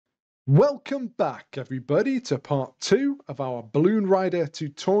Welcome back everybody to part 2 of our Balloon Rider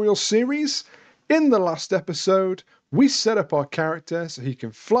tutorial series. In the last episode, we set up our character so he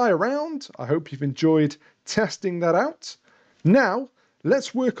can fly around. I hope you've enjoyed testing that out. Now,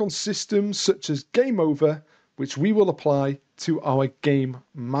 let's work on systems such as Game Over, which we will apply to our game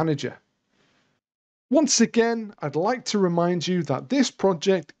manager. Once again, I'd like to remind you that this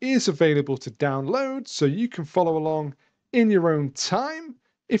project is available to download so you can follow along in your own time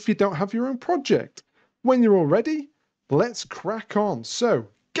if you don't have your own project. When you're all ready, let's crack on. So,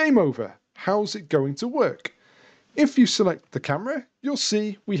 Game Over. How's it going to work? If you select the camera, you'll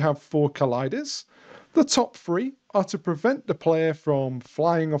see we have 4 colliders. The top 3 are to prevent the player from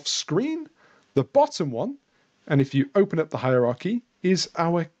flying off screen. The bottom one, and if you open up the hierarchy, is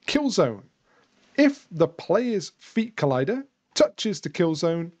our kill zone. If the player's feet collider touches the kill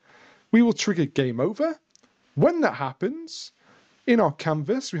zone, we will trigger Game Over. When that happens, in our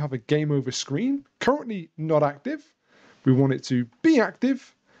canvas, we have a Game Over screen, currently not active. We want it to be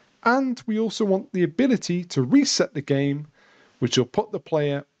active, and we also want the ability to reset the game, which will put the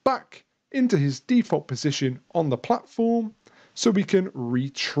player back into his default position on the platform so we can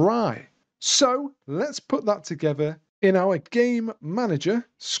retry. So let's put that together in our Game Manager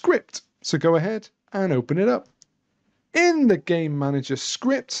script. So go ahead and open it up. In the Game Manager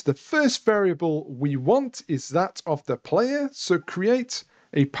script, the first variable we want is that of the player. So create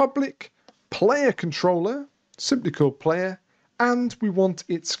a public player controller, simply called player, and we want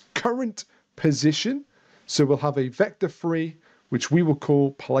its current position. So we'll have a vector free, which we will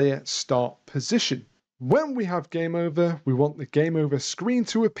call player start position. When we have Game Over, we want the Game Over screen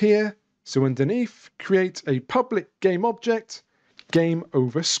to appear. So underneath, create a public game object, Game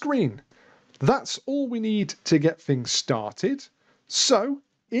Over screen. That's all we need to get things started. So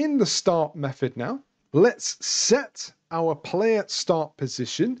in the start method now, let's set our player start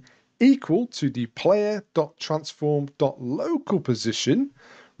position equal to the player.transform.local position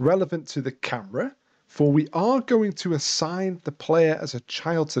relevant to the camera, for we are going to assign the player as a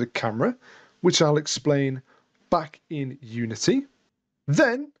child to the camera, which I'll explain back in Unity.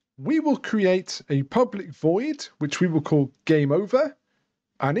 Then we will create a public void, which we will call Game Over.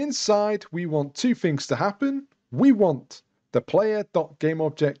 And inside, we want 2 things to happen. We want the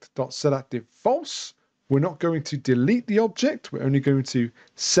player.gameObject.setActive false. We're not going to delete the object. We're only going to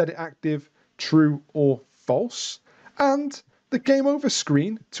set it active, true or false. And the Game Over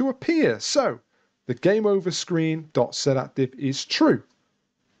screen to appear. So the Game Over screen.setActive is true.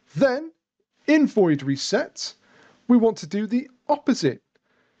 Then in void reset, we want to do the opposite.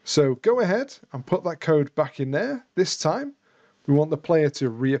 So go ahead and put that code back in there. This time, we want the player to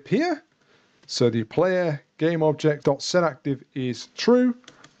reappear. So the player game object.setActive is true.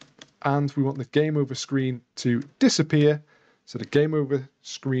 And we want the Game Over screen to disappear. So the Game Over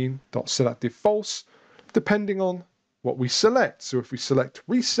screen.setActive false, depending on what we select. So if we select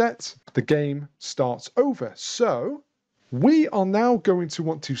reset, the game starts over. So we are now going to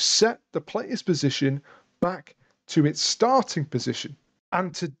want to set the player's position back to its starting position.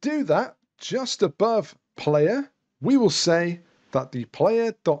 And to do that, just above player, we will say that the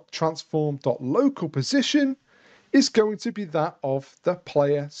player.transform.local position is going to be that of the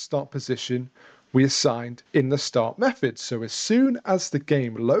player start position we assigned in the start method. So as soon as the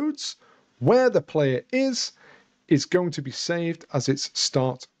game loads, where the player is going to be saved as its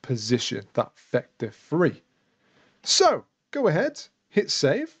start position, that vector free. So go ahead, hit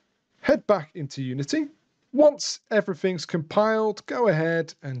save, head back into Unity. Once everything's compiled, go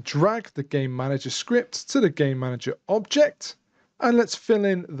ahead and drag the Game Manager script to the Game Manager object. And let's fill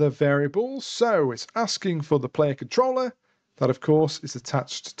in the variables. So it's asking for the player controller. That, of course, is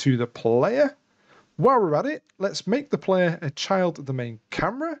attached to the player. While we're at it, let's make the player a child of the main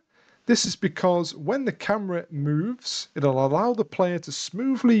camera. This is because when the camera moves, it'll allow the player to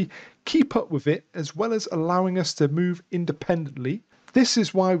smoothly keep up with it, as well as allowing us to move independently. This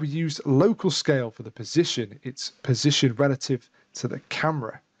is why we use local scale for the position. It's position relative to the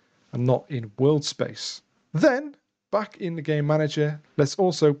camera and not in world space. Then, back in the Game Manager, let's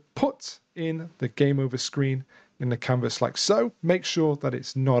also put in the Game Over screen in the canvas like so. Make sure that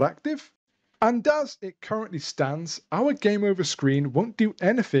it's not active. And as it currently stands, our Game Over screen won't do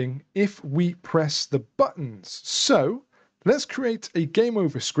anything if we press the buttons. So let's create a Game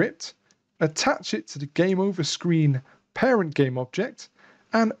Over script, attach it to the Game Over screen parent game object,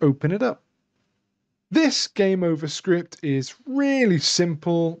 and open it up. This Game Over script is really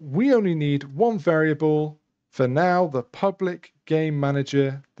simple. We only need 1 variable. For now, the public game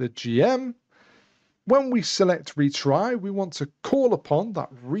manager, the GM. When we select retry, we want to call upon that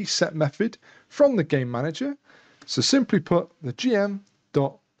reset method from the game manager. So simply put the GM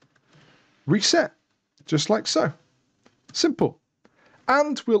dot reset, just like so. Simple.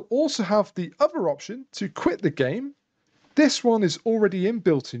 And we'll also have the other option to quit the game. This one is already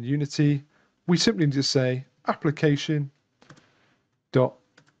inbuilt in Unity. We simply need to say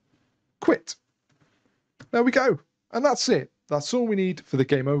application.quit. There we go. And that's it. That's all we need for the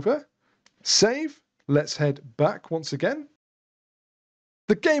game over. Save. Let's head back once again.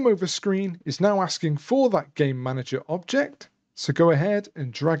 The game over screen is now asking for that game manager object. So go ahead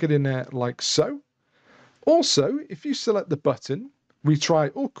and drag it in there like so. Also, if you select the button,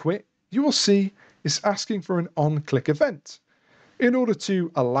 retry or quit, you will see it's asking for an on-click event. In order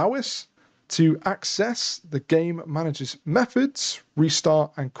to allow us to access the game manager's methods,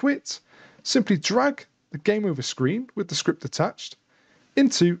 restart and quit, simply drag the game over screen with the script attached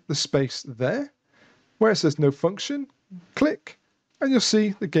into the space there. Where it says no function, click, and you'll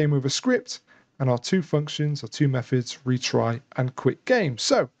see the game over script and our two functions, our two methods, retry and quit game.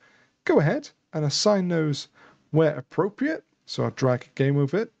 So go ahead and assign those where appropriate. So I'll drag game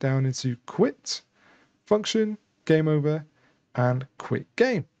over down into quit, function, game over, and quit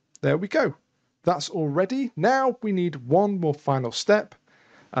game. There we go. That's all ready. Now we need one more final step,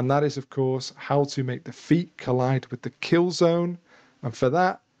 and that is, of course, how to make the feet collide with the kill zone. And for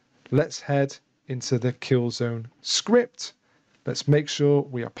that, let's head into the kill zone script. Let's make sure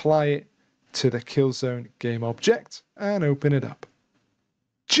we apply it to the kill zone game object and open it up.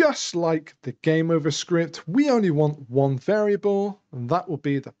 Just like the game over script, we only want one variable, and that will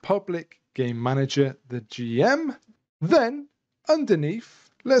be the public game manager, the GM. Then, underneath,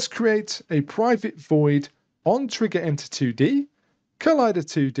 let's create a private void on trigger enter 2D, collider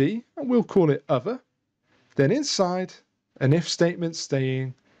 2D, and we'll call it other. Then inside, an if statement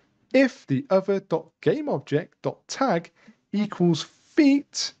saying if the other.gameObject.tag equals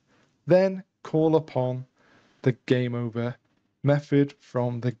feet, then call upon the game over method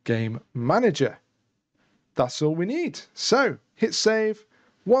from the game manager. That's all we need. So hit save.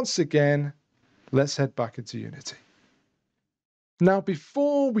 Once again, let's head back into Unity. Now,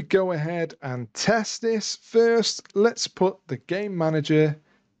 before we go ahead and test this, first, let's put the game manager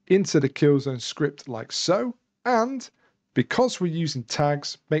into the killzone script like so. And because we're using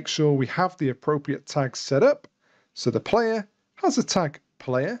tags, make sure we have the appropriate tags set up. So the player has a tag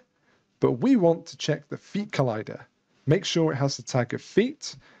player, but we want to check the feet collider. Make sure it has the tag of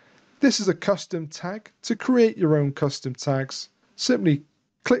feet. This is a custom tag. To create your own custom tags, simply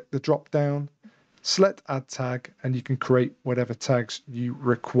click the drop down, select add tag, and you can create whatever tags you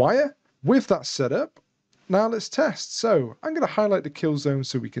require. With that set up, now let's test. So I'm going to highlight the kill zone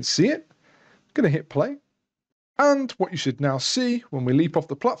so we can see it. I'm going to hit play. And what you should now see when we leap off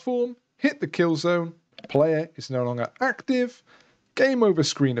the platform, hit the kill zone, player is no longer active, game over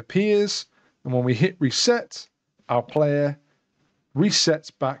screen appears, and when we hit reset, our player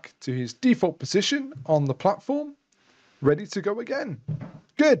resets back to his default position on the platform, ready to go again.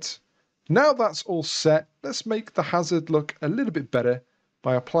 Good. Now that's all set, let's make the hazard look a little bit better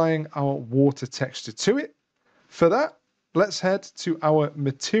by applying our water texture to it. For that, let's head to our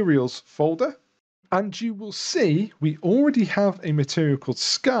materials folder, and you will see we already have a material called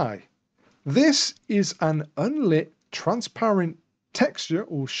sky. This is an unlit transparent texture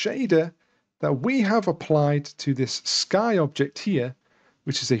or shader that we have applied to this sky object here,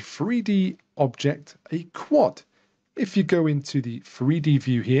 which is a 3D object, a quad. If you go into the 3D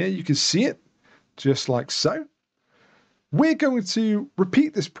view here, you can see it just like so. We're going to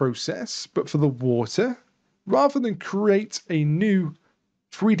repeat this process, but for the water, rather than create a new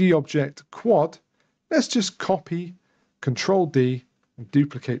 3D object quad, let's just copy Control D and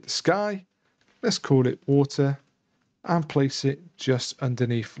duplicate the sky. Let's call it water and place it just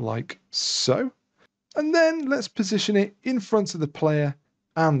underneath like so. And then let's position it in front of the player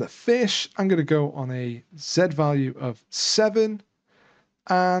and the fish. I'm going to go on a Z value of 7.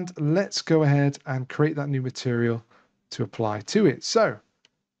 And let's go ahead and create that new material to apply to it. So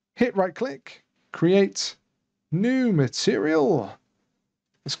hit right click, create new material.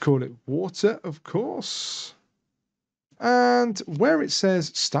 Let's call it water, of course. And where it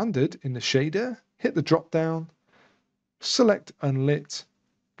says standard in the shader, hit the drop down, select unlit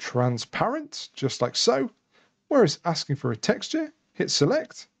transparent, just like so. Where it's asking for a texture, hit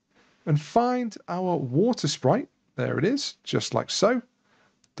select and find our water sprite. There it is, just like so.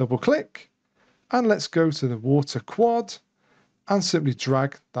 Double click and let's go to the water quad and simply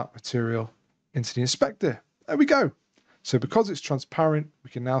drag that material into the inspector. There we go. So because it's transparent, we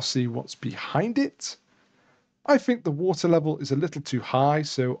can now see what's behind it. I think the water level is a little too high,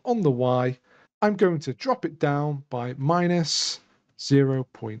 so on the Y, I'm going to drop it down by minus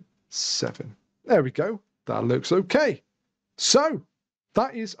 0.7. There we go. That looks okay. So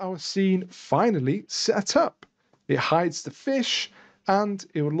that is our scene finally set up. It hides the fish, and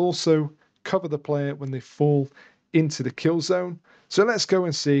it will also cover the player when they fall into the kill zone. So let's go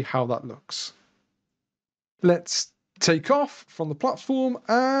and see how that looks. Let's take off from the platform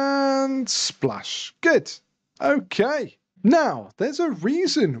and splash. Good. Okay. Now, there's a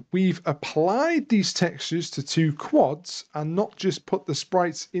reason we've applied these textures to 2 quads and not just put the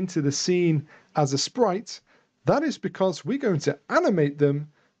sprites into the scene as a sprite. That is because we're going to animate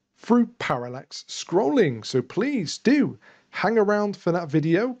them through parallax scrolling. So please do hang around for that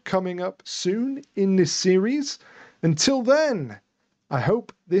video coming up soon in this series. Until then, I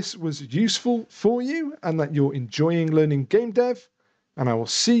hope this was useful for you and that you're enjoying learning game dev, and I will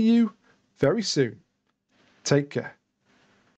see you very soon. Take care.